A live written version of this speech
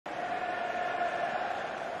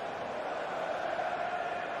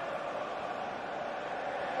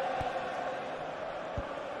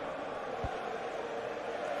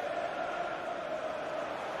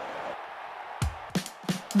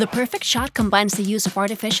The perfect shot combines the use of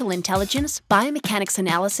artificial intelligence, biomechanics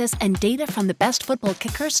analysis, and data from the best football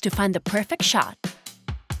kickers to find the perfect shot.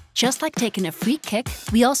 Just like taking a free kick,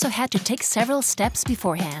 we also had to take several steps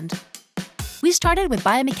beforehand. We started with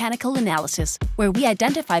biomechanical analysis, where we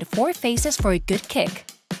identified 4 phases for a good kick: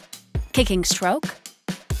 kicking stroke,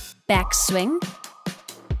 back swing,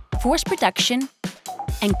 force production,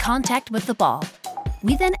 and contact with the ball.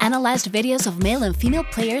 We then analyzed videos of male and female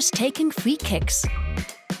players taking free kicks.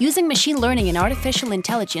 Using machine learning and artificial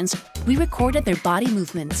intelligence, we recorded their body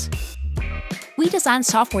movements. We designed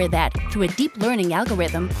software that, through a deep learning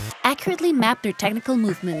algorithm, accurately mapped their technical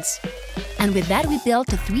movements. And with that, we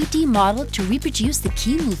built a 3D model to reproduce the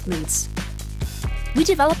key movements. We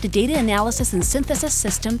developed a data analysis and synthesis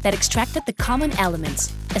system that extracted the common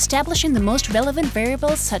elements, establishing the most relevant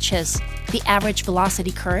variables such as the average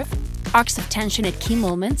velocity curve, arcs of tension at key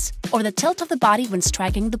moments, or the tilt of the body when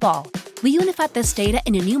striking the ball. We unified this data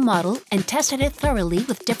in a new model and tested it thoroughly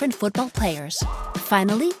with different football players.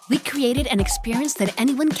 Finally, we created an experience that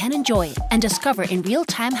anyone can enjoy and discover in real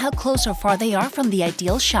time how close or far they are from the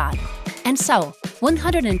ideal shot. And so,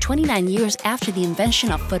 129 years after the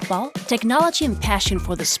invention of football, technology and passion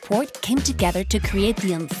for the sport came together to create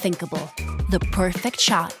the unthinkable, the perfect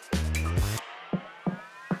shot.